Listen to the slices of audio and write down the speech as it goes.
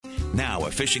now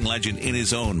a fishing legend in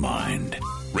his own mind,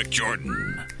 Rick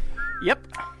Jordan. Yep.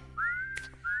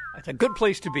 It's a good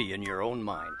place to be in your own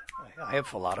mind. I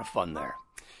have a lot of fun there.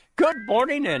 Good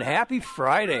morning and happy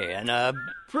Friday. And a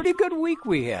pretty good week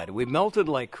we had. We melted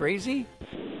like crazy.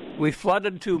 We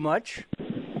flooded too much.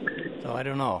 So I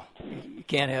don't know. You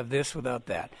can't have this without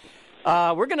that.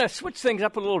 We're going to switch things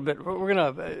up a little bit. We're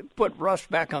going to put Russ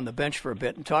back on the bench for a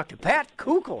bit and talk to Pat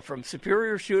Kukl from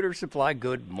Superior Shooter Supply.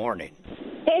 Good morning.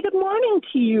 Hey, good morning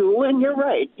to you. And you're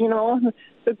right. You know,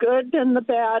 the good and the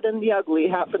bad and the ugly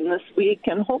happened this week.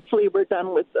 And hopefully we're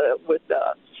done with the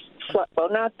flood. Well,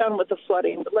 not done with the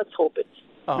flooding, but let's hope it's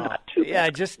not too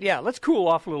bad. Let's cool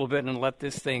off a little bit and let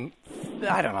this thing,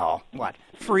 I don't know,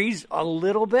 freeze a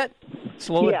little bit?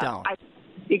 Slow it down.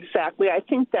 Exactly. I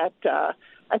think that...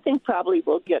 I think probably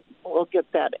we'll get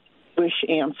that wish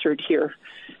answered here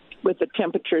with the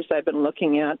temperatures I've been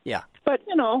looking at. Yeah. But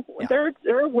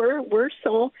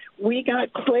we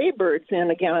got clay birds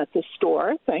in again at the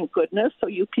store, thank goodness. So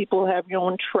you people have your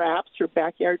own traps or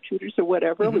backyard shooters or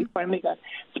whatever. Mm-hmm. We finally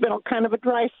it's been kind of a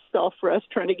dry spell for us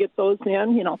trying to get those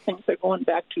in. You know, things are going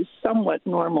back to somewhat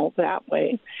normal that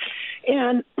way.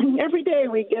 And every day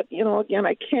we get, again,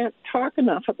 I can't talk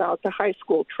enough about the high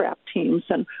school trap teams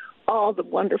and all the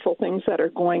wonderful things that are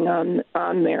going on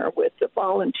there with the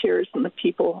volunteers and the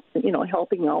people,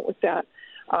 helping out with that.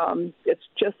 It's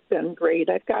just been great.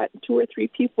 I've got 2 or 3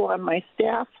 people on my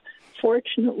staff,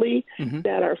 fortunately,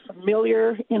 that are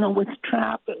familiar, with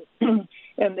trap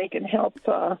and they can help.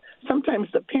 Sometimes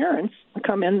the parents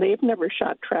come in. They've never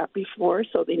shot trap before,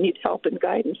 so they need help and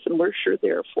guidance, and we're sure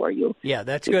there for you. Yeah,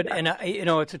 that's good. And,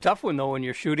 it's a tough one, though, when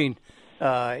you're shooting.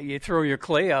 You throw your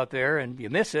clay out there and you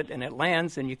miss it and it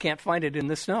lands and you can't find it in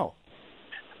the snow.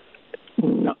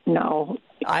 No.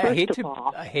 I hate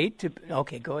to.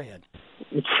 Okay, go ahead.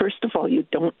 First of all, you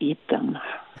don't eat them.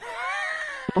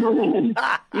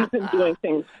 You've been doing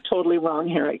things totally wrong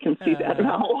here. I can see that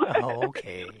now.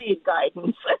 Okay. You need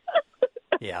guidance.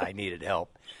 Yeah, I needed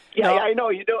help. Yeah, I know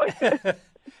you do it.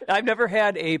 I've never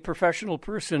had a professional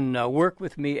person work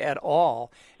with me at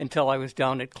all until I was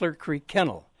down at Clear Creek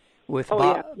Kennel. With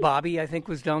Bobby, I think,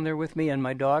 was down there with me and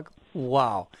my dog.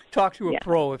 Wow. Talk to a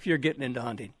pro if you're getting into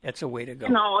hunting. That's a way to go.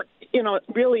 No,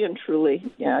 really and truly,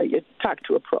 you talk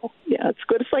to a pro. Yeah, it's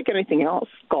good. It's like anything else,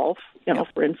 golf,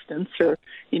 for instance, or,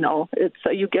 it's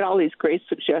you get all these great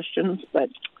suggestions, but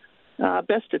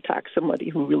best to talk to somebody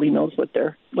who really knows what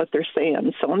they're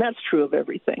saying. So, and that's true of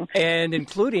everything. And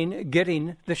including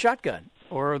getting the shotgun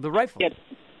or the rifle.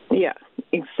 Yeah,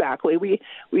 exactly. We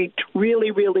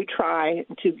really, really try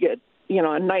to get,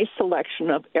 a nice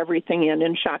selection of everything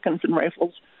in shotguns and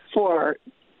rifles for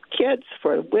kids,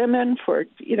 for women,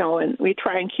 and we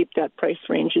try and keep that price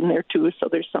range in there too, so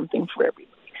there's something for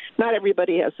everybody. Not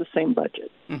everybody has the same budget.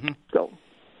 Mm-hmm. So,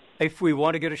 if we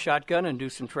want to get a shotgun and do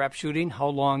some trap shooting, how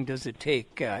long does it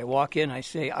take? I walk in, I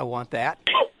say, I want that.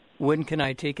 When can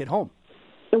I take it home?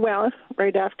 Well,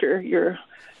 right after your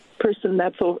person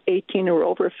that's 18 or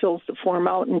over fills the form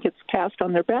out and gets passed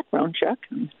on their background check,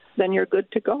 and then you're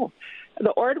good to go. The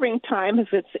ordering time, if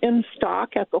it's in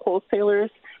stock at the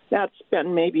wholesalers, that's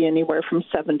been maybe anywhere from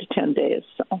 7 to 10 days.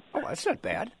 So that's not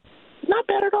bad. Not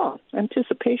bad at all.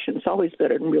 Anticipation is always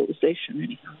better than realization,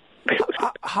 anyhow.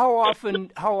 How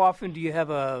often do you have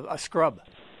a scrub?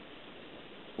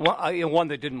 One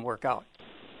that didn't work out.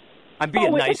 I'm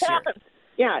being nice here. Happens.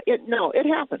 Yeah, it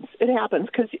happens. It happens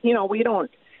because we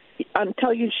don't.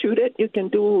 Until you shoot it, you can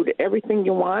do everything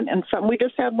you want. And we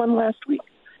just had one last week.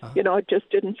 Uh-huh. It just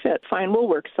didn't fit. Fine, we'll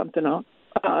work something out.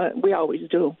 We always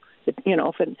do. If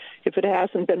it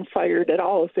hasn't been fired at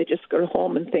all, if they just go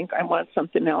home and think, I want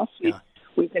something else,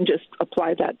 we can just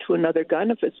apply that to another gun.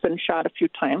 If it's been shot a few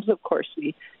times, of course,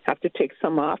 we have to take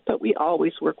some off. But we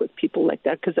always work with people like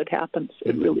that because it happens.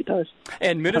 It really does.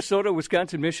 And Minnesota,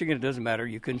 Wisconsin, Michigan, it doesn't matter.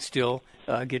 You can still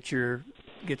get your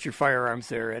firearms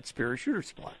there at Superior Shooter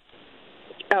Supply.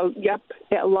 Yep.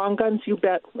 Yeah, long guns, you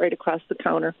bet, right across the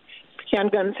counter.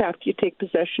 Handguns after you take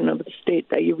possession of the state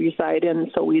that you reside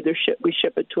in, so we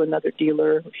ship it to another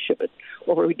dealer,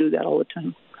 we do that all the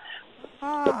time.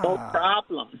 No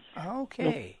problem.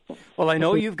 Okay. Well, I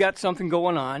know you've got something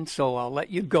going on, so I'll let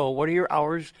you go. What are your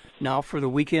hours now for the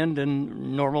weekend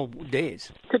and normal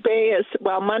days? Today is,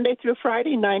 Monday through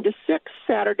Friday, 9 to 6,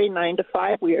 Saturday, 9 to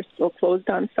 5. We are still closed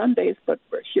on Sundays, but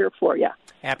we're here for you.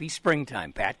 Happy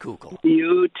springtime, Pat Kukl.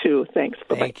 You too. Thanks.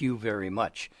 Bye-bye. Thank you very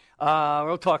much.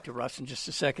 We'll talk to Russ in just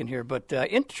a second here, but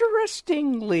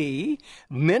interestingly,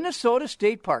 Minnesota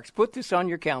State Parks, put this on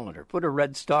your calendar. Put a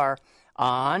red star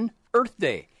on Earth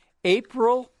Day,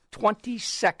 April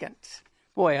 22nd.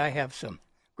 Boy, I have some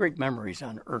great memories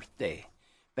on Earth Day.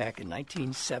 back in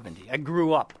 1970. I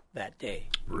grew up that day.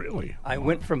 Really? I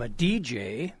went from a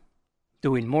DJ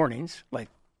doing mornings, like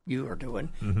you are doing,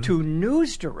 to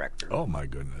news director. Oh, my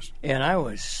goodness. And I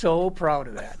was so proud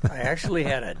of that. I actually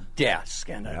had a desk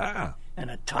and a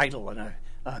title and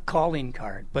a calling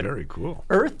card. But very cool.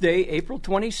 Earth Day, April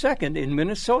 22nd in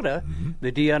Minnesota,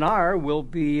 the DNR will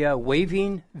be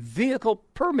waiving vehicle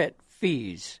permit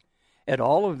fees at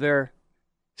all of their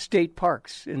state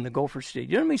parks in the Gopher State.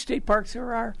 You know how many state parks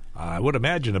there are? I would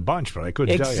imagine a bunch, but I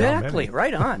couldn't tell you how many. Exactly,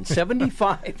 right on.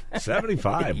 75.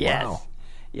 75, yes. Wow.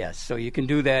 Yes, so you can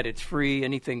do that. It's free.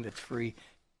 Anything that's free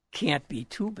can't be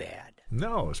too bad.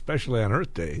 No, especially on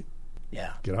Earth Day.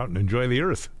 Yeah. Get out and enjoy the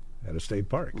Earth at a state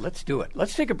park. Let's do it.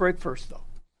 Let's take a break first, though.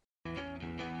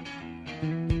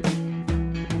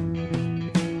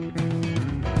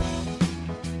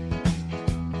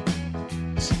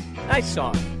 Nice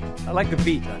song. I like the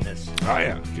beat on this. Oh,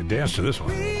 yeah. You can dance to this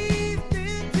one.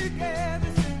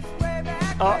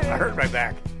 Oh, I hurt my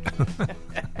back.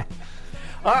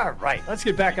 All right, let's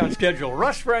get back on schedule.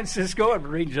 Russ Francisco at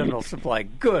Marine General Supply.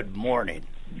 Good morning.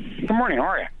 Good morning. How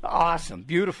are you? Awesome.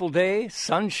 Beautiful day,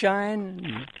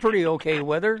 sunshine, pretty okay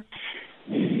weather.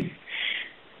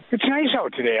 It's nice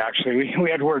out today, actually.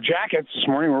 We had to wear jackets this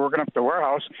morning. We're working up at the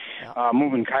warehouse,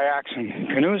 moving kayaks and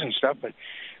canoes and stuff, but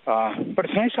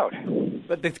it's nice out.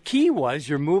 But the key was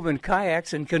you're moving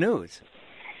kayaks and canoes.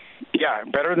 Yeah,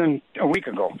 better than a week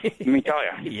ago, let me tell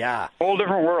you. Yeah. Whole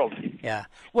different world. Yeah.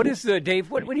 What is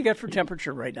Dave, what do you got for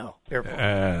temperature right now?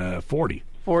 40.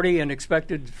 40 and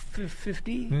expected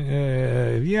 50?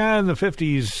 Yeah, in the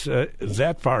 50s,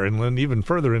 that far inland, even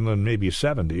further inland, maybe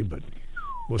 70, but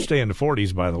we'll stay in the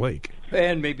 40s by the lake.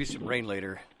 And maybe some rain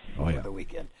later over yeah. the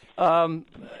weekend.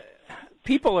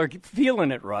 People are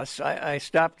feeling it, Russ. I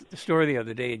stopped at the store the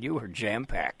other day, and you were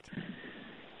jam-packed.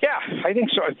 Yeah, I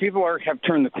think so. People have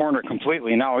turned the corner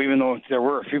completely now, even though there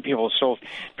were a few people still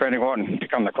trying to go out and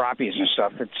pick on the crappies and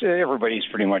stuff. Everybody's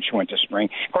pretty much went to spring.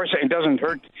 Of course, it doesn't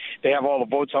hurt. They have all the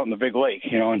boats out in the big lake,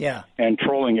 and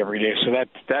trolling every day. So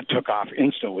that took off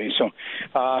instantly. So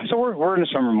we're in the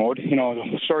summer mode.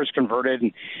 The store's converted,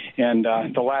 and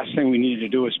the last thing we needed to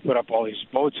do is put up all these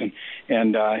boats,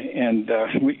 and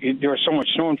there was so much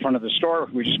snow in front of the store,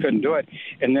 we just couldn't do it.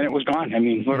 And then it was gone. I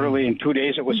mean, literally in 2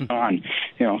 days it was gone.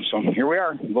 So here we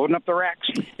are, loading up the racks.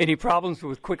 Any problems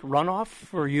with quick runoff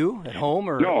for you at home?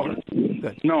 No,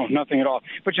 no, nothing at all.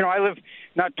 But, I live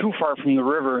not too far from the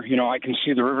river. I can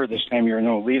see the river this time of year,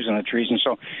 no leaves on the trees. And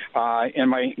so, and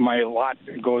my lot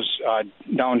goes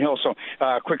downhill. So,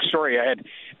 quick story, I had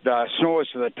the snow was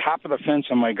to the top of the fence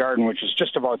on my garden, which is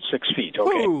just about 6 feet,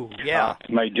 okay? Ooh, yeah.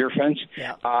 My deer fence.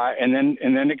 Yeah. And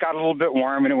then it got a little bit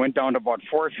warm, and it went down to about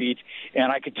 4 feet,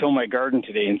 and I could till my garden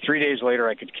today. And 3 days later,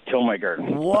 I could till my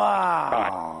garden.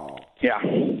 Wow. Yeah,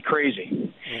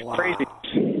 crazy. Wow. Crazy.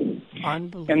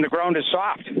 Unbelievable. And the ground is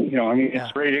soft.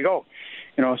 It's ready to go.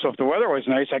 So if the weather was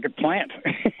nice, I could plant.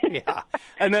 Yeah.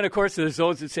 And then, of course, there's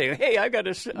those that say, hey, I got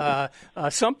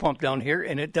a sump pump down here,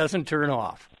 and it doesn't turn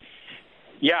off.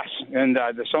 Yes, and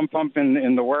the sump pump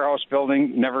in the warehouse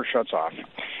building never shuts off.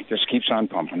 Just keeps on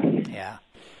pumping. Yeah.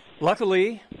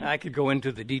 Luckily, I could go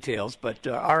into the details, but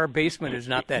our basement is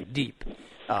not that deep.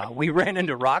 We ran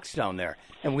into rocks down there,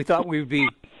 and we thought we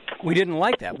didn't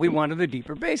like that. We wanted a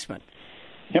deeper basement.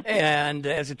 Yep. And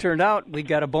as it turned out, we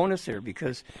got a bonus there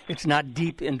because it's not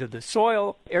deep into the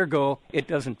soil, ergo, it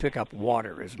doesn't pick up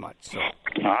water as much. So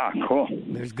cool.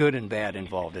 There's good and bad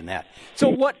involved in that. So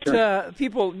what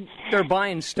people, they're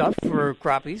buying stuff for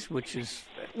crappies, which is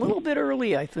a little bit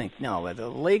early, I think, now. The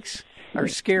lakes are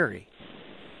scary.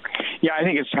 Yeah, I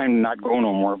think it's time to not go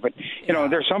no more. But,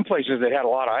 there's some places that had a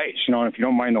lot of ice, and if you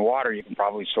don't mind the water, you can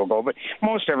probably still go. But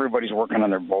most everybody's working on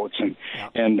their boats,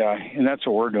 and that's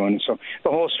what we're doing. So the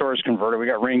whole store is converted. We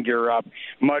got rain gear up,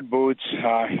 mud boots,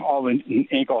 all the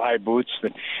ankle-high boots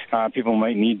that people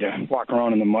might need to walk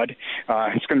around in the mud.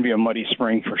 It's going to be a muddy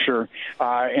spring for sure.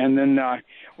 And then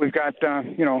we've got,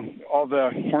 all the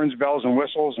horns, bells, and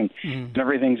whistles, and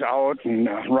everything's out, and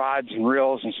rods and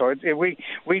reels. And so when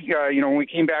we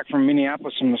came back from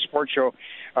Minneapolis from the sports show,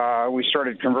 we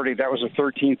started converting. That was the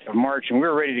 13th of March, and we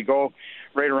were ready to go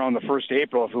right around the 1st of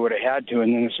April if we would have had to.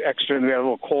 And then this extra, we had a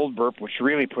little cold burp, which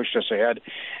really pushed us ahead.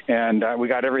 And we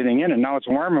got everything in, and now it's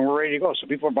warm, and we're ready to go. So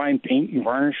people are buying paint and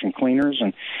varnish and cleaners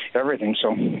and everything.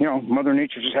 So, Mother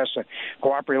Nature just has to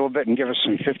cooperate a little bit and give us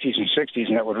some 50s and 60s,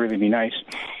 and that would really be nice.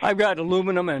 I've got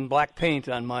aluminum and black paint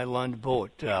on my Lund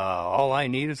boat. All I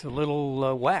need is a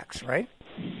little wax, right?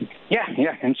 Yeah,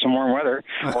 in some warm weather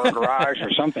or a garage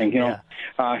or something. A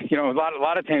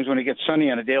lot of times when it gets sunny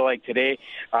on a day like today,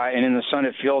 and in the sun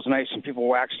it feels nice, and people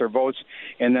wax their boats,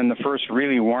 and then the first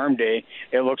really warm day,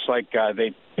 it looks like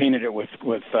they painted it with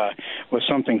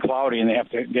something cloudy, and they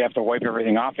have to wipe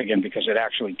everything off again because it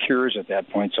actually cures at that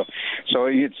point. So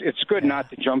it's good not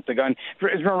to jump the gun.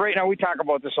 Right now we talk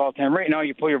about this all the time. Right now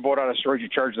you pull your boat out of storage, you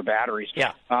charge the batteries.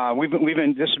 Yeah.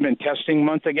 This has been testing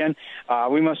month again.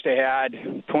 We must have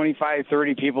had 25,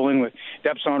 30 people in with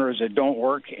depth sounders that don't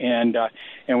work, and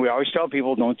we always tell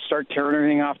people don't start tearing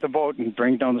everything off the boat and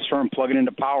bring it down the store and plug it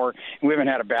into power. And we haven't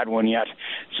had a bad one yet.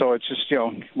 So it's just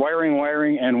wiring,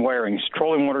 and wiring.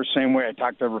 Trolling motors, same way. I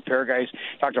talked to repair guys.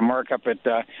 Talked to Mark up at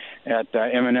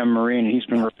M&M Marine. He's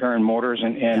been repairing motors,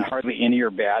 and hardly any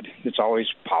are bad. It's always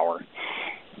power.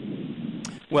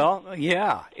 Well,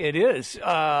 yeah, it is.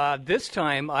 This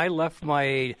time I left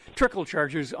my trickle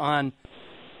chargers on,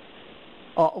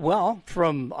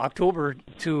 from October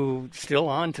to still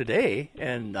on today,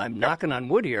 and I'm knocking on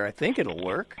wood here. I think it'll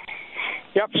work.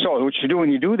 Yep. So what you do when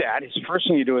you do that is the first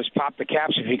thing you do is pop the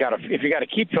caps. If you got a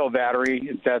keep fill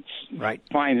battery, that's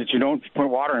fine that you don't put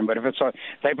water in. But if it's a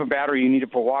type of battery you need to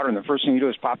put water in, the first thing you do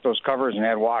is pop those covers and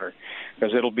add water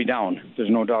because it'll be down. There's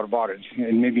no doubt about it.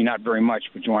 And maybe not very much,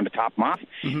 but you want to top them off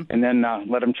and then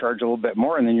let them charge a little bit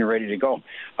more, and then you're ready to go.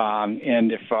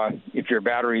 And if your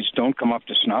batteries don't come up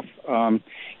to snuff,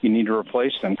 you need to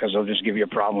replace them because they'll just give you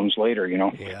problems later.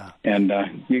 Yeah. And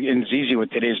it's easy with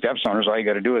today's depth sounders. All you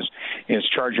got to do is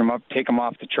charge them up, take them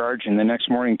off the charge, and the next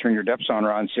morning turn your depth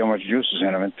sounder on and see how much juice is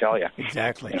in them and tell you.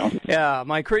 Exactly. Yeah,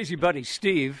 my crazy buddy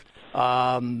Steve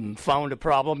found a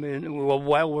problem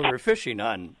while we were fishing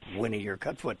on Winnie or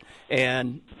Cutfoot,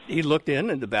 and he looked in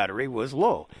and the battery was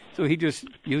low. So he just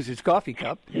used his coffee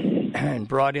cup and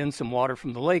brought in some water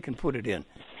from the lake and put it in.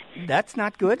 That's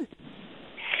not good?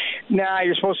 Nah,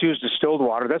 you're supposed to use distilled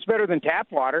water. That's better than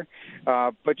tap water,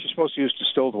 but you're supposed to use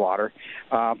distilled water.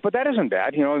 But that isn't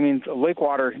bad. Lake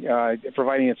water,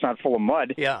 providing it's not full of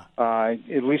mud,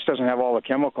 at least doesn't have all the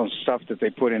chemical stuff that they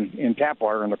put in tap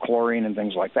water and the chlorine and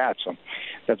things like that. So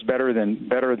that's better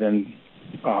than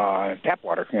tap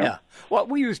water. Yeah. Well,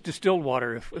 we use distilled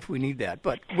water if we need that.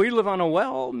 But we live on a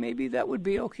well. Maybe that would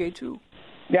be okay, too.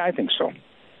 Yeah, I think so.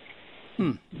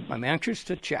 I'm anxious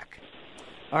to check.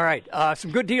 All right,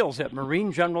 some good deals at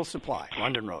Marine General Supply,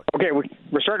 London Road. Okay, we're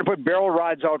starting to put barrel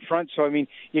rods out front. So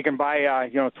you can buy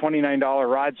 $29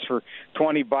 rods for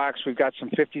 $20. We've got some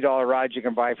 $50 rods you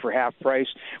can buy for half price.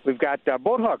 We've got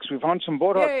boat hooks. We've found some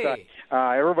boat hooks.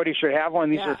 Everybody should have one.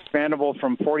 These are expandable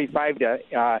from 45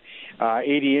 to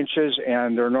 80 inches,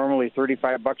 and they're normally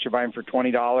 $35. You buy them for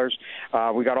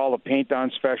 $20. We got all the paint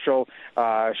on special.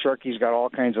 Sharky's got all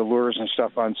kinds of lures and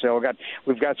stuff on sale.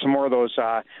 We've got some more of those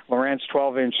Lowrance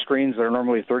 12-inch screens that are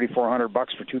normally $3,400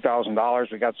 for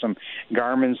 $2,000. We got some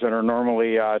Garmin's that are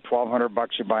normally $1,200.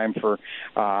 You buy them for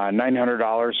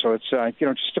 $900. So it's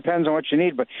just depends on what you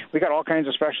need. But we got all kinds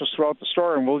of specials throughout the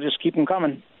store, and we'll just keep them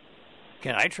coming.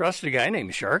 Can I trust a guy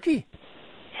named Sharky?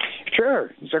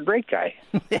 Sure, he's a great guy.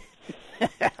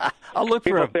 I'll look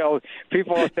for him.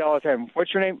 People will say all the time,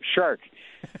 "What's your name?" Shark.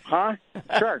 Huh?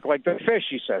 Shark, like the fish,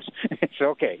 he says. It's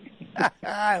okay.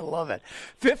 I love it.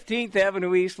 15th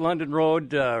Avenue East, London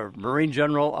Road, Marine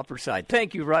General, Upper Side.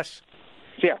 Thank you, Russ.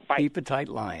 See ya. Bye. Keep a tight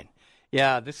line.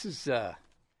 Yeah, this is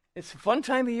it's a fun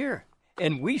time of year.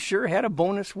 And we sure had a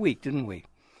bonus week, didn't we?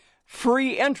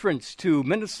 Free entrance to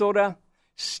Minnesota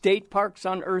State Parks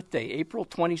on Earth Day, April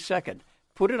 22nd.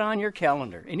 Put it on your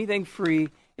calendar. Anything free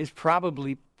is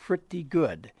probably pretty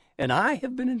good. And I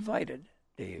have been invited,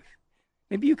 Dave.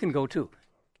 Maybe you can go, too.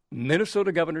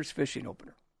 Minnesota Governor's Fishing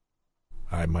Opener.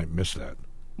 I might miss that.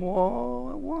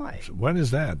 Well, why? So when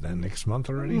is that? Then next month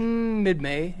already?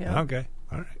 Mid-May. Yeah. Okay.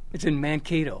 All right. It's in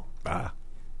Mankato. Ah.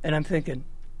 And I'm thinking,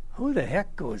 who the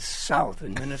heck goes south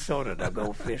in Minnesota to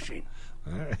go fishing?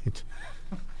 All right.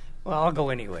 Well, I'll go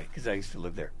anyway because I used to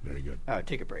live there. Very good. All right,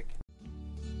 take a break.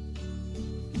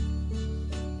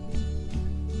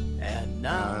 And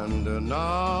now... And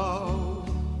now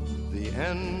the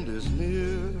end is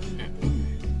near,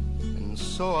 and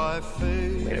so I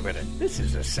face... Wait a minute. This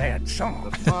is a sad song.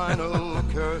 The final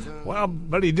curtain. Well,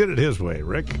 but he did it his way,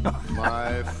 Rick.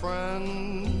 My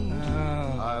friend,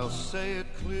 I'll say it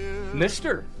clear.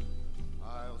 Mister.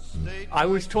 I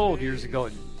was told years ago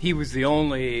he was the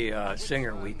only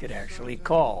singer we could actually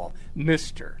call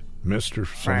Mr. Mr.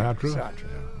 Sinatra? Sinatra.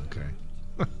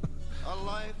 Yeah,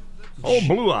 okay.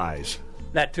 Blue Eyes.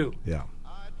 That too. Yeah.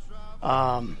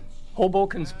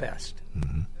 Hoboken's Best.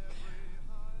 Mm-hmm.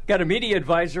 Got a media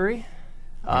advisory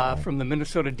from the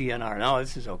Minnesota DNR. Now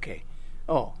this is okay.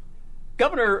 Oh,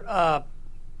 Governor, I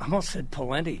almost said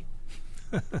Pawlenty.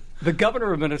 The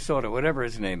governor of Minnesota, whatever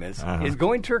his name is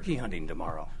going turkey hunting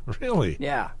tomorrow. Really?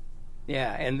 Yeah.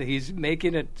 Yeah, and he's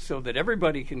making it so that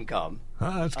everybody can come.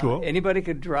 That's cool. Anybody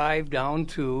could drive down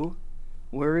to,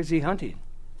 where is he hunting?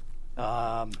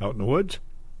 Out in the woods?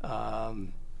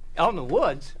 Out in the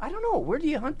woods? I don't know. Where do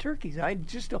you hunt turkeys? I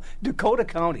just don't. Dakota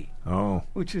County. Oh.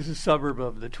 Which is a suburb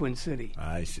of the Twin City.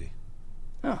 I see.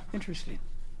 Oh, interesting.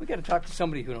 We got to talk to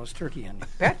somebody who knows turkey hunting.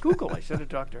 Pat Kukul, I should have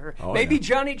talked to her. Oh, Maybe yeah.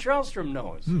 Johnny Charlstrom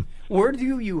knows. Where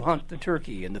do you hunt the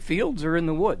turkey? In the fields or in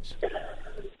the woods?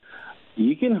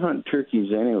 You can hunt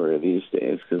turkeys anywhere these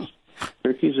days because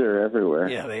turkeys are everywhere.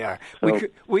 Yeah, they are. So,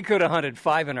 We could have hunted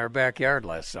 5 in our backyard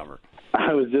last summer.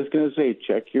 I was just going to say,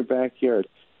 check your backyard.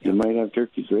 You might have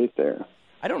turkeys right there.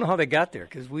 I don't know how they got there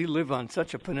because we live on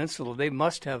such a peninsula. They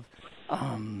must have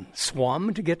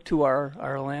swum to get to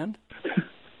our land.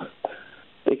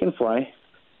 They can fly.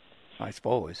 I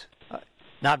suppose.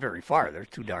 Not very far. They're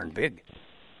too darn big.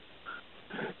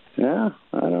 Yeah,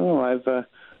 I don't know. I've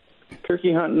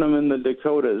turkey hunting them in the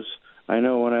Dakotas. I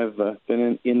know when I've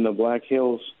been in the Black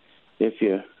Hills, if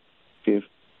you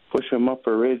push them up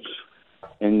a ridge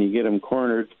and you get them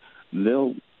cornered,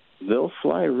 they'll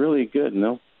fly really good, and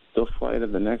they'll fly to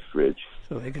the next ridge.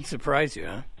 So they can surprise you,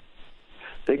 huh?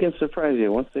 They can surprise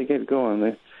you once they get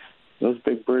going. Those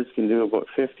big birds can do about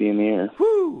 50 in the air.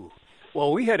 Whoo!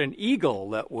 Well, we had an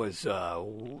eagle that was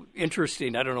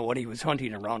interesting. I don't know what he was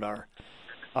hunting around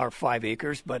our 5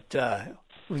 acres, but it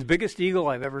was the biggest eagle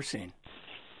I've ever seen.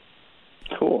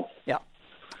 Cool. Yeah.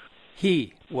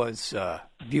 He was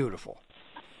beautiful.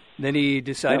 Then he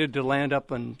decided to land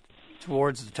up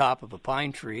towards the top of a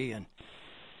pine tree, and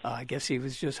I guess he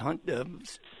was just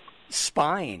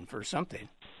spying for something.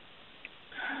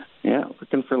 Yeah,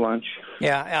 looking for lunch.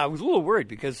 Yeah, I was a little worried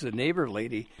because the neighbor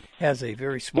lady has a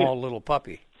very small little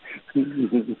puppy.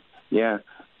 Yeah,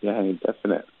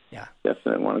 definite. Yeah,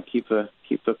 definite. Want to keep the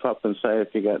pup inside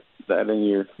if you got that in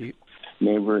your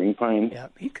neighboring pine. Yeah,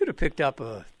 he could have picked up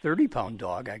a 30-pound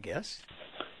dog, I guess.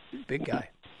 Big guy.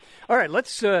 All right,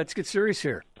 let's get serious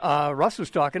here. Russ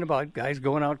was talking about guys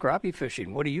going out crappie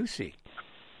fishing. What do you see?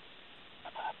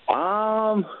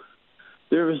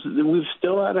 We've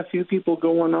still had a few people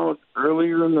going out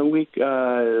earlier in the week.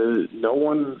 No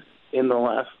one in the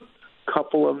last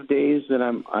couple of days, and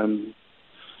I'm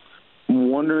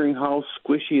wondering how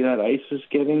squishy that ice is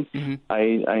getting. Mm-hmm.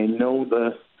 I know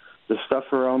the stuff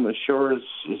around the shores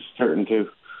is starting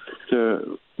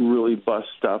to really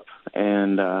bust up,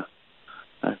 and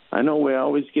I know we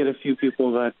always get a few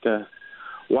people that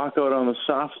walk out on the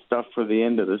soft stuff for the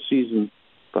end of the season,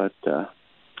 but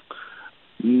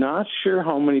not sure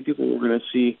how many people we're going to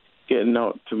see getting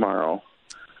out tomorrow.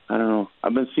 I don't know.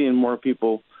 I've been seeing more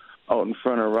people out in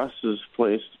front of Russ's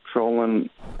place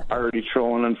already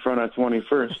trolling in front of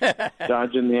 21st,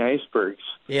 dodging the icebergs.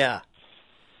 Yeah.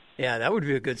 Yeah, that would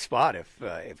be a good spot if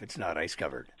it's not ice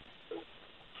covered.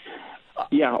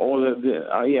 Yeah, out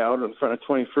in front of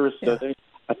 21st. Yeah.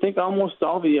 I think almost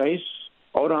all the ice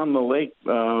out on the lake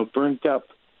burnt up,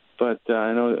 but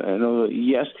I know that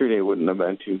yesterday wouldn't have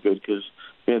been too good because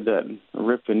we had that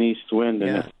ripping east wind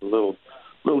and it's a little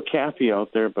cappy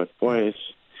out there. But boy, as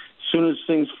soon as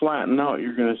things flatten out,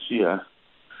 you're going to see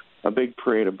a big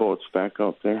parade of boats back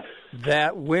out there.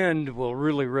 That wind will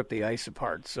really rip the ice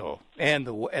apart. So and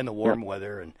the warm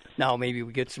weather, and now maybe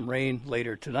we get some rain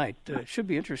later tonight. Should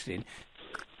be interesting.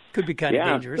 Could be kind of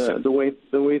dangerous. The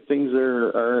way things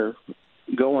are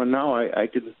going now, I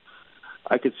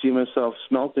could see myself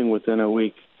smelting within a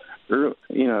week. 2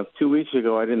 weeks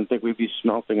ago, I didn't think we'd be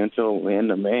smelting until the end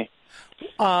of May.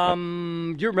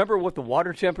 Do you remember what the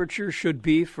water temperature should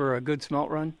be for a good smelt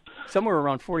run? Somewhere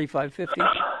around 45, 50?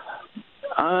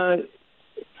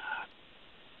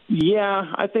 Yeah,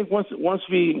 I think once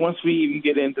we even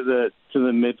get into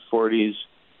the mid 40s,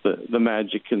 the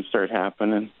magic can start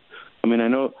happening. I mean, I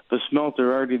know the smelt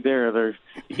are already there.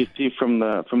 You can see from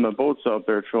the boats out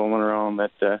there trolling around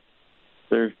that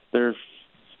they're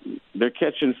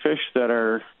catching fish that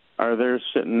are there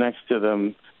sitting next to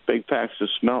them, big packs of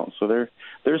smelt. So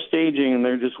they're staging and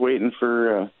they're just waiting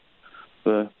for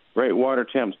the right water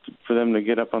temps for them to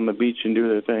get up on the beach and do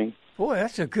their thing. Boy,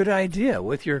 that's a good idea.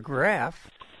 With your graph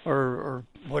or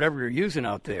whatever you're using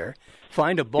out there,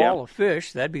 find a ball of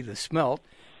fish. That'd be the smelt.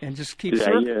 And just keep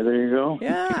circling. Yeah, there you go.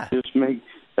 Yeah,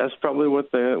 that's probably what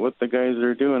the guys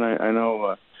are doing. I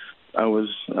know. I was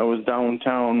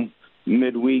downtown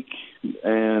midweek,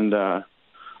 and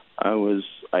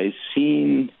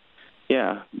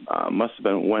must have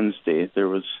been Wednesday. There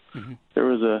was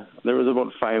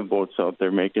about 5 boats out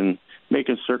there making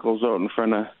circles out in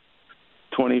front of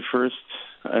 21st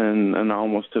and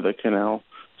almost to the canal.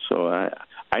 So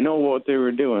I know what they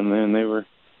were doing, and they were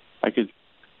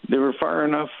far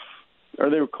enough, or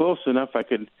they were close enough. I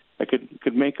could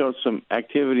make out some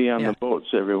activity on the boats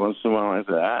every once in a while. I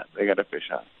said, they got a fish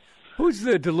on. Who's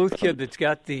the Duluth kid that's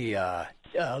got the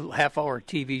half-hour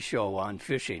TV show on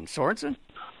fishing? Sorensen?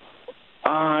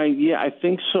 Yeah, I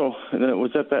think so.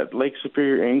 Was that Lake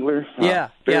Superior Angler?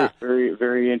 Very,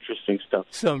 very interesting stuff.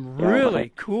 Some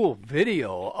really cool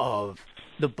video of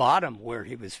the bottom where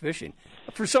he was fishing.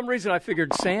 For some reason, I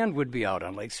figured sand would be out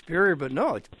on Lake Superior, but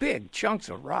no, it's big chunks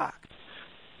of rock.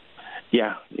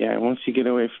 Yeah. Once you get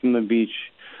away from the beach,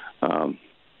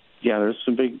 there's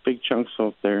some big chunks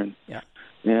out there. Yeah,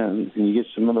 and you get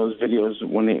some of those videos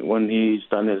when he's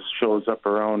done his shows up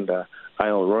around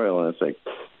Isle Royal, and it's like,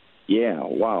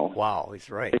 wow, he's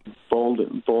right. Big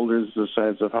boulders the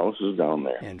size of houses down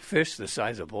there, and fish the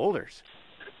size of boulders.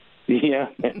 Yeah,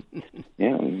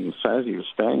 the size of your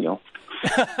spaniel.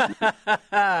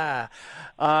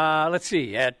 Let's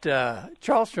see. At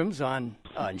Charlestrom's on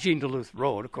Jean Duluth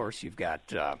Road, of course, you've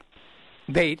got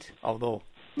bait, although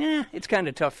it's kind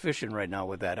of tough fishing right now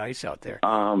with that ice out there.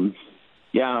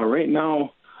 Right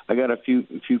now I got a few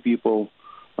people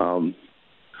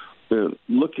they're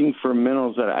looking for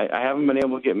minnows that I haven't been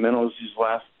able to get minnows these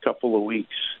last couple of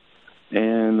weeks,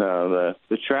 and the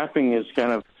trapping is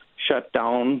kind of shut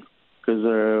down because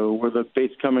where the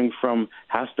bait's coming from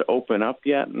has to open up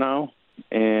yet now.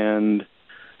 And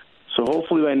so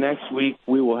hopefully by next week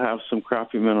we will have some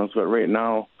crappie minnows, but right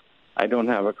now I don't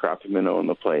have a crappie minnow in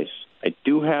the place. I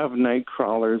do have night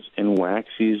crawlers and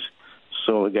waxies,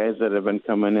 so the guys that have been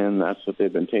coming in, that's what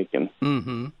they've been taking.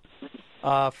 Mm-hmm.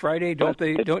 Friday,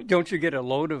 don't you get a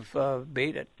load of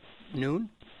bait at noon?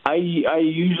 I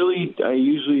usually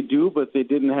do, but they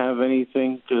didn't have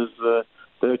anything because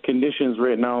the conditions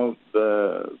right now,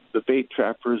 the bait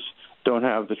trappers don't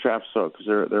have the traps out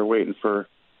because they're waiting for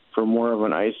more of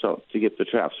an ice out to get the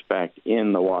traps back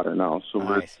in the water now. So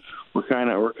we're kind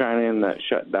of in that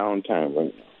shutdown time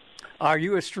right now. Are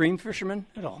you a stream fisherman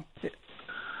at all?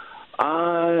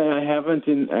 I haven't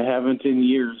in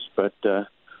years, but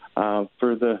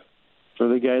for the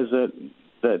guys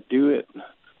that do it,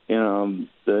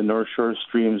 the North Shore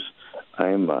streams,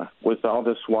 I'm with all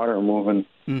this water moving.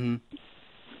 Mm-hmm.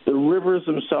 The rivers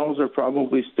themselves are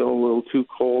probably still a little too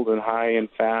cold and high and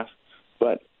fast,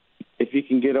 but if you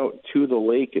can get out to the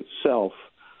lake itself,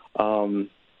 kind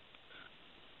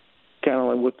of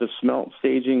like with the smelt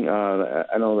staging,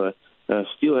 I know the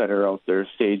steelhead are out there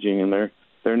staging, and they're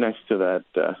next to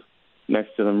that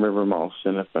next to them river mouths.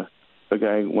 And if a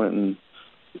guy went and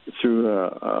threw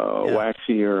a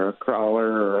waxy or a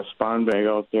crawler or a spawn bag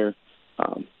out there,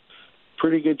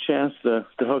 pretty good chance to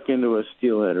hook into a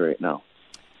steelhead right now.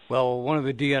 Well, one of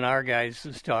the DNR guys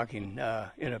is talking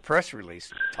in a press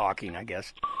release, I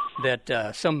guess,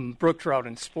 that some brook trout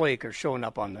and splake are showing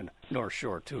up on the North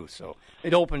Shore too. So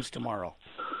it opens tomorrow.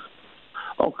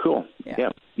 Oh, cool!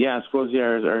 Yeah. I suppose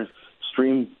our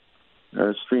stream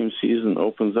season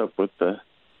opens up with the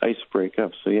ice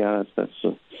breakup. So that's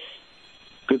a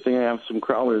good thing. I have some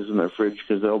crawlers in their fridge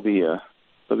because they'll be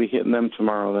hitting them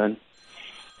tomorrow. Then.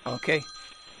 Okay.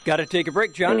 Got to take a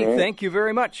break, Johnny. Right. Thank you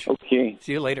very much. Okay.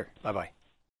 See you later. Bye-bye.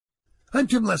 I'm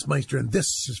Tim Lesmeister, and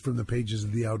this is from the pages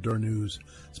of the Outdoor News.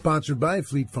 Sponsored by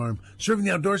Fleet Farm, serving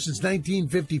the outdoors since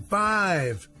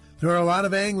 1955. There are a lot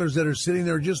of anglers that are sitting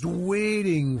there just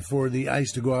waiting for the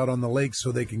ice to go out on the lake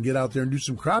so they can get out there and do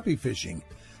some crappie fishing.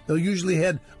 They'll usually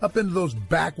head up into those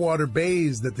backwater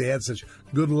bays that they had such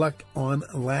good luck on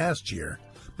last year.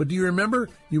 But do you remember?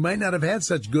 You might not have had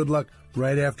such good luck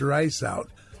right after ice out.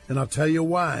 And I'll tell you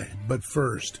why, but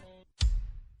first.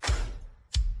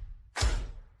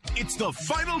 It's the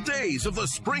final days of the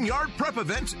Spring Yard Prep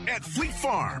event at Fleet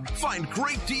Farm. Find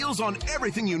great deals on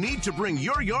everything you need to bring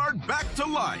your yard back to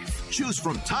life. Choose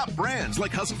from top brands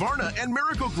like Husqvarna and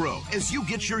Miracle-Gro as you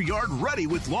get your yard ready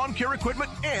with lawn care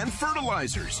equipment and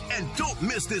fertilizers. And don't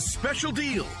miss this special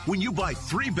deal. When you buy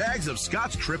 3 bags of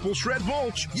Scott's Triple Shred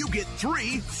Mulch, you get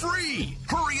 3 free.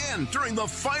 Hurry in during the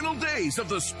final days of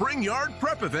the Spring Yard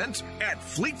Prep event at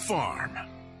Fleet Farm.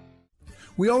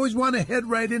 We always want to head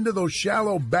right into those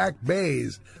shallow back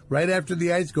bays right after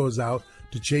the ice goes out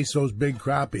to chase those big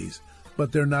crappies,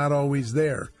 but they're not always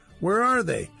there. Where are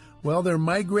they? Well, they're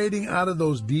migrating out of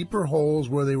those deeper holes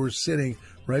where they were sitting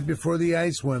right before the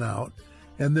ice went out,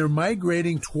 and they're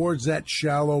migrating towards that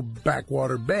shallow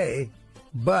backwater bay,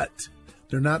 but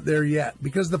they're not there yet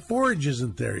because the forage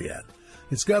isn't there yet.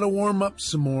 It's got to warm up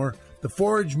some more. The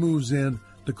forage moves in,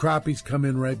 the crappies come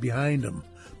in right behind them,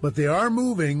 but they are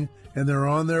moving, and they're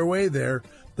on their way there.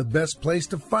 The best place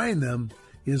to find them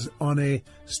is on a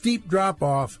steep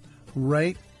drop-off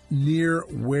right near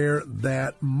where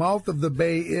that mouth of the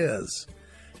bay is,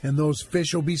 and those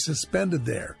fish will be suspended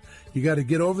there. You got to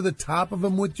get over the top of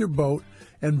them with your boat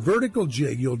and vertical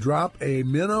jig. You'll drop a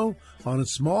minnow on a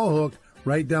small hook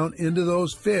right down into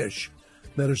those fish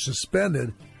that are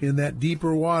suspended in that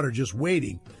deeper water, just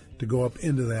waiting to go up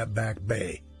into that back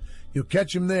bay. You'll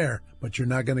catch them there, but you're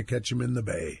not going to catch them in the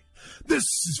bay. This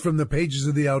is from the pages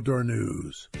of the Outdoor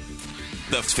News.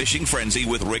 The Fishing Frenzy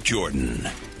with Rick Jordan.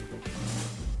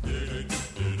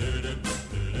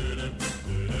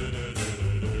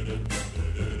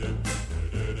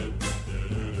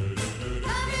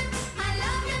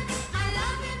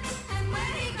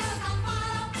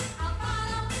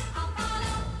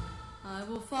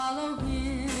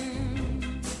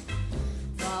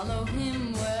 Follow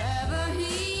him wherever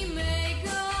he may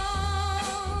go.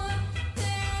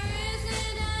 There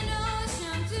isn't an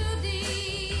ocean too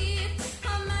deep, a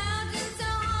mountain so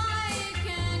high it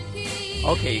can't keep.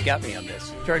 Okay, you got me on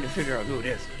this. Trying to figure out who it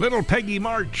is. Little Peggy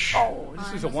March. Oh,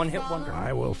 this is a one-hit wonder.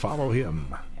 I will follow him.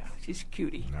 Yeah, she's a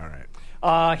cutie. All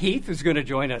right. Heath is going to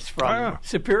join us from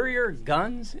Superior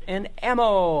Guns and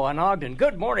Ammo on Ogden.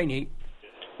 Good morning, Heath.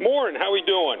 Morning. How we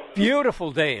doing?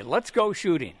 Beautiful day. Let's go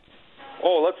shooting.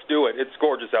 Oh, let's do it. It's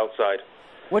gorgeous outside.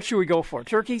 What should we go for?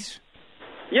 Turkeys?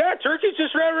 Yeah, turkeys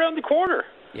just right around the corner.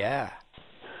 Yeah.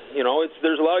 You know,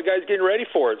 there's a lot of guys getting ready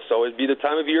for it, so it'd be the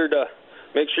time of year to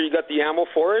make sure you got the ammo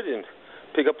for it and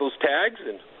pick up those tags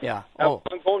and have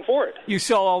fun going for it. You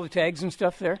sell all the tags and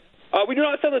stuff there? We do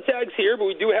not sell the tags here, but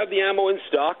we do have the ammo in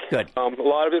stock. Good. A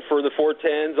lot of it for the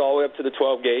 410s all the way up to the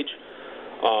 12 gauge.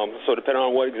 So depending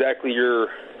on what exactly your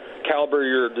caliber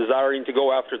you're desiring to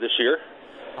go after this year.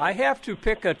 I have to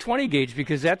pick a 20 gauge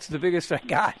because that's the biggest I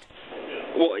got.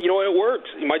 Well, you know what, it works.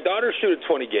 My daughters shoot a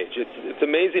 20 gauge. It's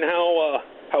amazing how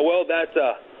well that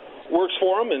works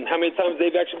for them and how many times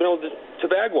they've actually been able to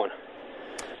bag one.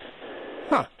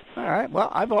 Huh. All right. Well,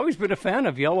 I've always been a fan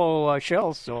of yellow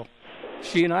shells, so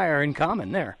she and I are in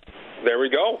common there. There we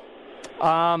go.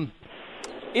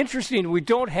 Interesting. We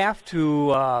don't have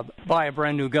to buy a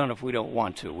brand new gun if we don't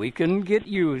want to. We can get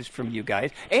used from you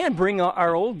guys and bring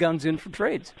our old guns in for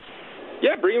trades.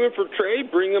 Yeah, bring them in for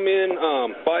trade. Bring them in,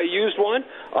 buy a used one.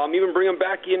 Even bring them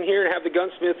back in here and have the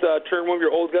gunsmith turn one of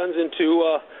your old guns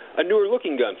into a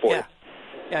newer-looking gun for you.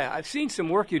 Yeah, I've seen some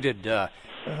work you did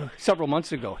several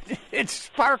months ago. It's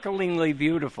sparklingly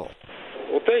beautiful.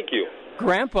 Well, thank you.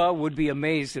 Grandpa would be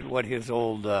amazed at what his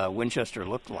old Winchester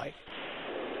looked like.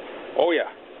 Oh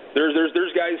yeah, there's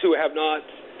guys who have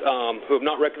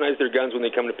not recognized their guns when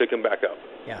they come to pick them back up.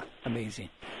 Yeah, amazing.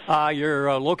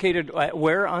 You're located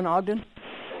where on Ogden?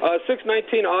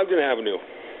 619 Ogden Avenue.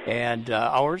 And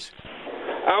hours?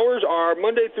 Hours are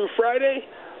Monday through Friday,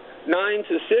 9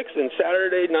 to 6, and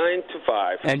Saturday 9 to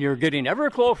 5. And you're getting ever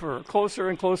closer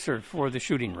and closer for the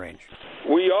shooting range.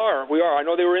 We are. I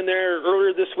know they were in there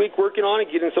earlier this week working on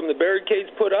it, getting some of the barricades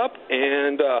put up,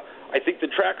 and I think the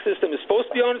track system is supposed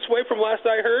to be on its way from last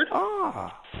I heard.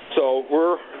 So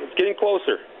it's getting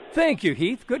closer. Thank you,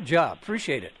 Heath. Good job.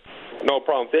 Appreciate it. No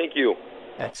problem. Thank you.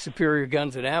 That's Superior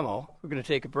Guns and Ammo. We're going to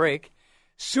take a break.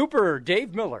 Super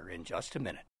Dave Miller in just a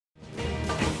minute.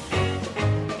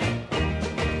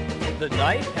 The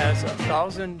night has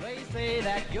 1,000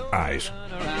 eyes.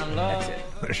 That's it.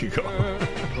 There you go.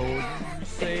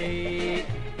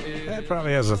 That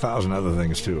probably has 1,000 other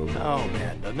things, too. Oh,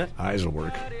 man, doesn't it? Eyes will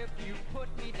work.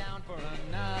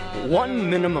 One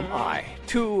minimum eye,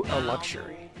 two a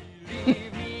luxury.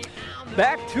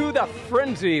 Back to the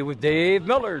frenzy with Dave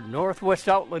Miller, Northwest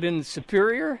Outlet in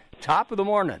Superior. Top of the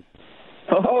morning.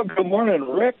 Oh, good morning,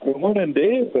 Rick. Good morning,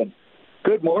 Dave. And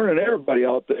good morning, everybody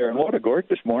out there. And what a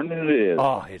gorgeous morning it is.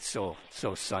 Oh, it's so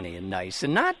sunny and nice.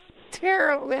 And not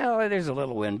terrible. Well, there's a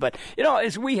little wind. But,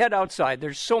 as we head outside,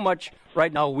 there's so much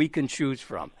right now we can choose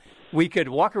from. We could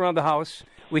walk around the house.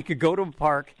 We could go to a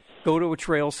park, go to a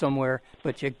trail somewhere.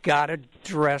 But you got to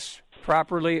dress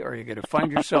properly or you're going to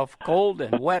find yourself cold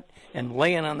and wet and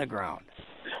laying on the ground.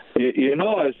 I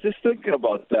was just thinking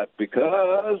about that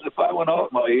because if I went out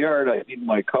in my yard, I need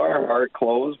my Carhartt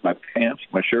clothes, my pants,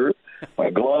 my shirt,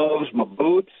 my gloves, my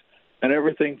boots, and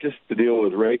everything just to deal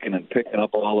with raking and picking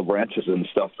up all the branches and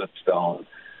stuff that's down.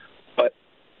 But,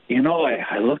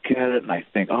 I look at it and I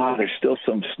think, there's still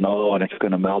some snow and it's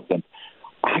going to melt. And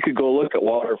I could go look at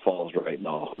waterfalls right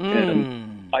now.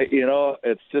 And,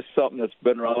 it's just something that's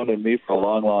been around in me for a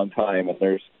long, long time. And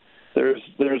there's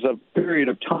a period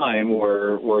of time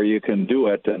where you can do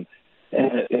it. And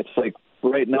it's like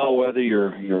right now, whether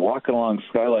you're walking along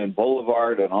Skyline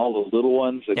Boulevard and all those little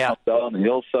ones that come down the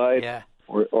hillside,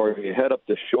 or you head up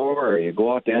the shore, or you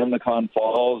go out to Amnicon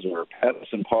Falls or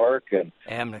Patterson Park, and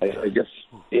I guess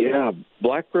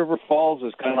Black River Falls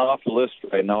is kind of off the list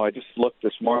right now. I just looked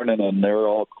this morning, and they're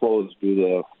all closed due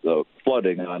to the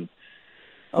flooding on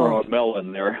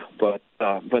Mellon there. But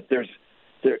there's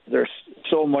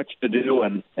so much to do,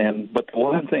 but the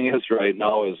one thing is right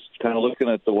now is kind of looking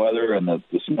at the weather and the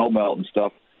snow melt and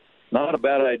stuff. Not a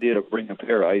bad idea to bring a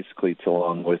pair of ice cleats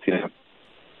along with you,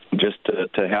 just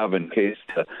to have in case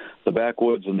the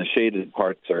backwoods and the shaded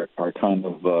parts are kind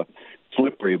of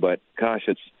slippery. But gosh,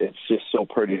 it's just so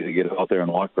pretty to get out there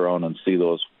and walk around and see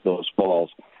those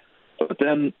falls. But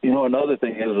then, another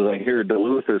thing is I hear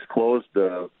Duluth has closed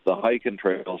the hiking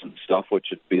trails and stuff, which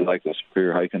would be like the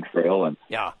Superior Hiking Trail and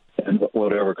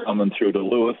whatever coming through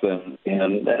Duluth, and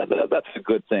that's a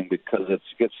good thing because it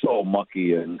gets so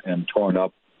mucky and torn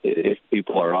up if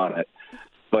people are on it.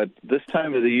 But this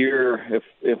time of the year,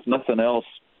 if nothing else,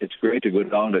 it's great to go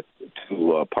down to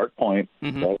Park Point,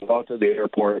 go out to the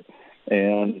airport,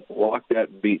 and walk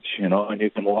that beach, and you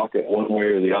can walk it one way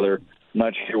or the other. I'm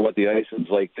not sure what the ice is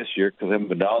like this year because I haven't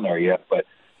been down there yet, but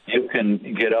you can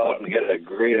get out and get a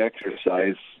great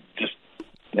exercise.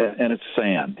 And it's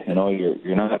sand,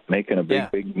 you're not making a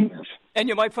big mess. And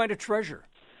you might find a treasure.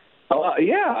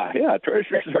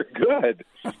 Treasures are good.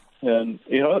 And,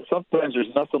 sometimes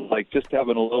there's nothing like just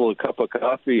having a little cup of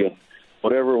coffee and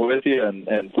whatever with you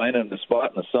and finding the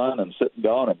spot in the sun and sitting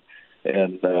down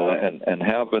and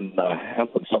having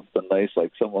something nice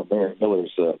like some of Mary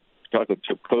Miller's chocolate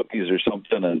chip cookies or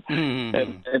something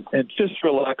and just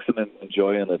relaxing and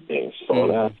enjoying the day.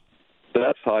 So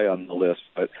that's high on the list.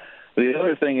 But the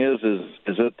other thing is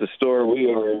at the store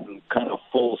we are in kind of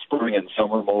full spring and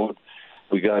summer mode.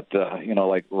 We got,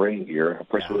 like rain gear. Of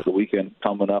course, with the weekend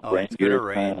coming up, rain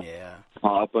gear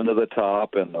up into the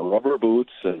top, and the rubber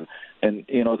boots, and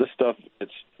this stuff.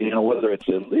 It's whether it's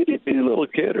a bitty little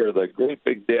kid or the great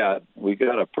big dad, we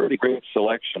got a pretty great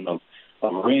selection of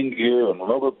rain gear and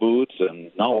rubber boots,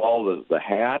 and now all the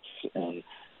hats and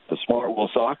the smart wool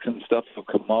socks and stuff have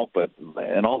come out,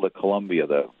 and all the Columbia,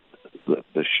 the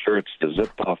shirts, the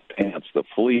zip-off pants, the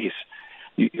fleece.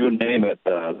 You name it,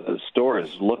 the store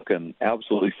is looking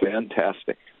absolutely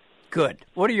fantastic. Good.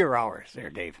 What are your hours there,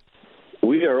 Dave?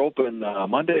 We are open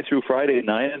Monday through Friday,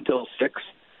 9 until 6,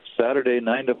 Saturday,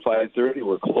 9 to 5:30.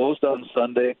 We're closed on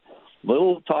Sunday.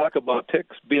 Little talk about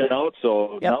ticks being out,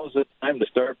 so now's the time to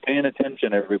start paying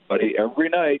attention, everybody. Every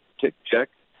night, tick check.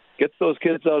 Get those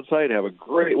kids outside. Have a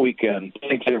great weekend.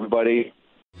 Thanks, everybody.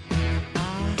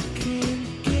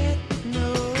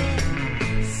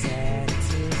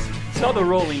 Saw the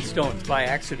Rolling Stones by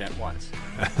accident once.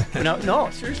 No,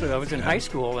 seriously, I was in high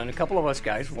school, and a couple of us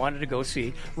guys wanted to go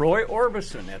see Roy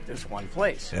Orbison at this one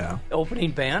place. Yeah. The opening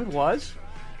band was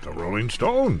the Rolling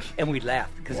Stones. And we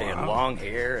laughed because they had long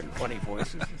hair and funny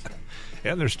voices and stuff.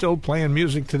 And they're still playing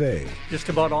music today. Just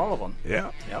about all of them.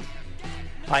 Yeah. Yep.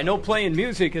 I know playing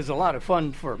music is a lot of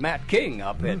fun for Matt King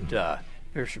up at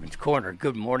Fisherman's Corner.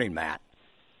 Good morning, Matt.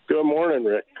 Good morning,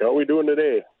 Rick. How are we doing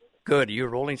today? Good. Are you a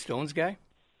Rolling Stones guy?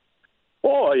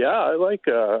 Oh yeah, I like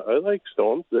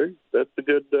Stones. That's a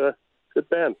good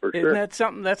band for sure. Isn't that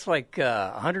something? That's like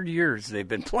 100 years they've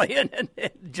been playing in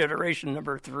generation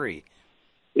number 3.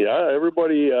 Yeah,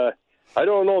 everybody. I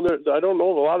don't know. I don't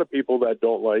know of a lot of people that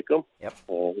don't like them. Yep,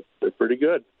 they're pretty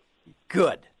good.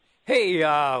 Good. Hey,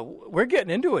 we're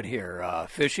getting into it here.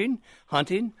 Fishing,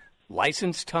 hunting,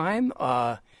 license time.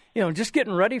 Just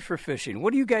getting ready for fishing.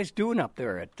 What are you guys doing up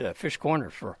there at Fish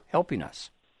Corner for helping us?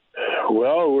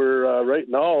 Well, we're right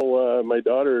now. My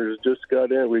daughter has just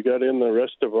got in. We got in the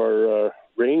rest of our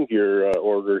rain gear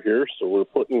order here, so we're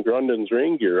putting Grundon's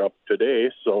rain gear up today.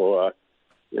 So,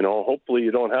 hopefully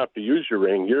you don't have to use your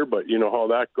rain gear, but you know how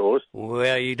that goes.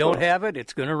 Well, you don't have it,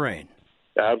 it's going to rain.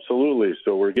 Absolutely.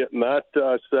 So we're getting that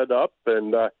set up,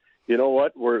 and you know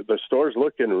what? The store's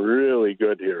looking really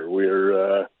good here.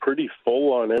 We're pretty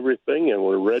full on everything, and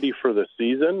we're ready for the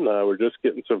season. We're just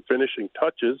getting some finishing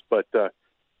touches, but.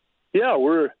 Yeah,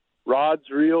 we're rods,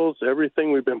 reels,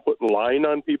 everything. We've been putting line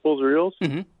on people's reels.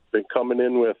 Mm-hmm. Been coming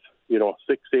in with,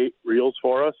 6-8 reels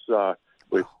for us.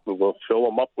 We'll fill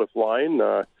them up with line.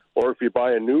 Or if you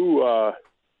buy a new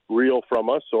reel from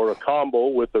us or a combo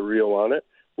with a reel on it,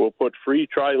 we'll put free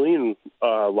Trilene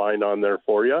line on there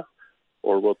for you.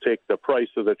 Or we'll take the price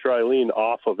of the Trilene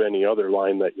off of any other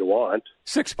line that you want.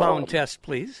 6-pound test,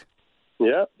 please.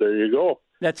 Yeah, there you go.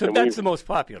 That's the most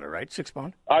popular, right? 6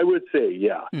 pound? I would say,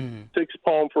 yeah. 6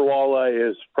 pound for walleye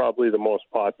is probably the most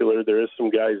popular. There is some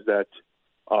guys that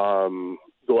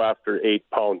go after 8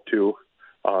 pound too.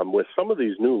 With some of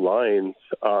these new lines,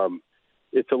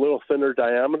 it's a little thinner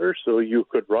diameter, so you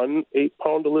could run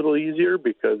 8-pound a little easier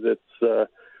because it's a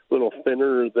little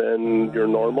thinner than your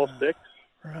normal sticks.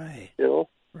 Right. You know?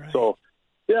 Right. So,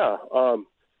 yeah.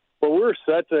 But we're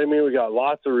set. I mean, we got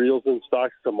lots of reels in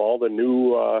stock from all the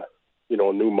new,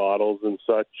 new models and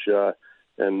such.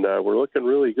 And we're looking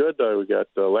really good. We got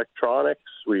electronics.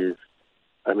 We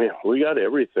got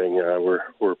everything.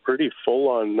 We're pretty full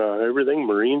on everything,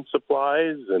 marine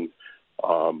supplies, and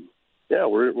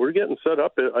we're getting set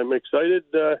up. I'm excited.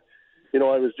 I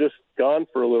was just gone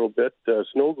for a little bit,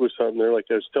 snow goose hunting there, like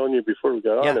I was telling you before we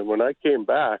got on. And when I came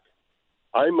back,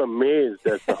 I'm amazed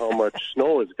as to how much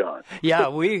snow is gone. Yeah,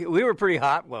 we were pretty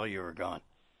hot while you were gone.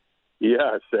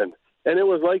 Yes, and it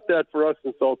was like that for us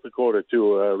in South Dakota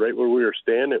too. Right where we were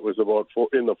staying, it was about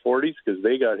in the 40s because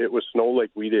they got hit with snow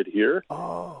like we did here.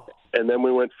 Oh. And then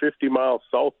we went 50 miles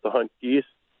south to hunt geese,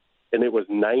 and it was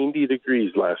 90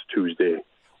 degrees last Tuesday.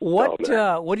 What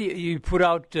do you put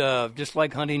out? Just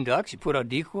like hunting ducks, you put out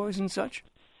decoys and such.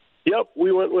 Yep,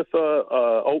 we went with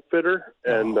a outfitter,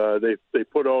 and they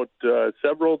put out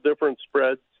several different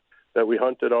spreads that we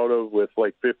hunted out of with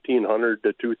like 1,500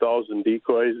 to 2,000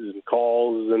 decoys and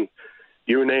calls and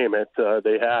you name it.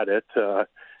 They had it.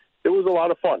 It was a lot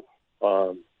of fun,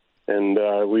 and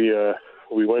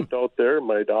we went out there.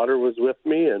 My daughter was with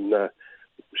me, and that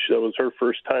was her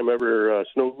first time ever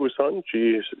snow goose hunting.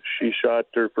 She shot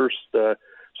her first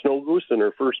snow goose and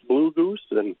her first blue goose,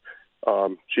 and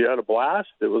she had a blast.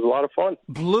 It was a lot of fun.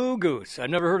 Blue goose. I've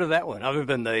never heard of that one, other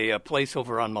than the place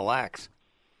over on Mille Lacs.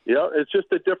 Yeah, it's just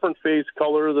a different phase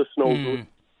color of the snow goose.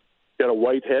 Got a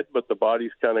white head, but the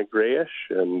body's kind of grayish.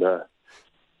 And,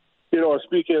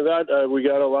 speaking of that, we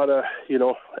got a lot of,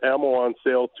 ammo on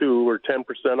sale, too. We're 10%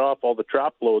 off all the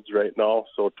trap loads right now,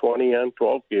 so 20 and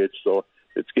 12 gauge. So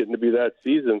it's getting to be that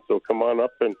season. So come on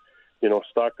up and,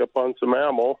 stock up on some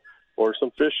ammo or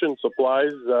some fishing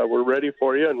supplies. We're ready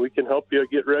for you, and we can help you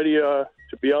get ready to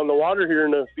be on the water here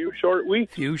in a few short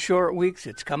weeks.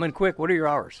 It's coming quick. What are your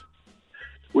hours?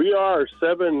 We are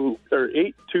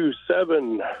 8 to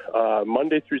 7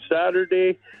 Monday through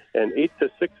Saturday, and 8 to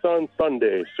 6 on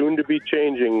Sunday. Soon to be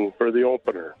changing for the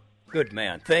opener. Good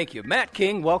man. Thank you, Matt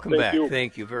King. Welcome back.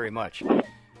 Thank you very much.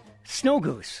 Snow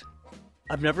goose.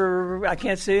 I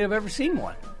can't say I've ever seen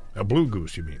one. A blue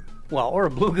goose, you mean? Well, or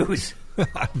a blue goose.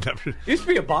 I've never. Used to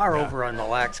be a bar over on Mille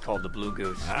Lacs called the Blue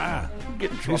Goose. There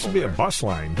used to be a bus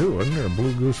line, too. Wasn't there a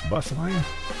Blue Goose bus line?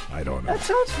 I don't know. That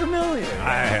sounds familiar.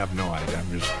 I have no idea. I'm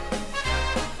just...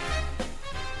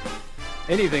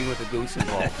 Anything with a goose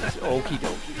involved is okie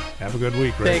dokie. Have a good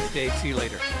week, Ray. Thanks, Dave. See you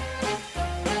later.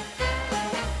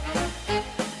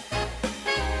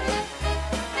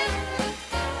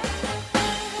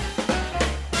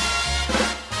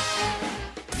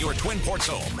 Your Twin Ports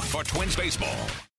home for Twins baseball.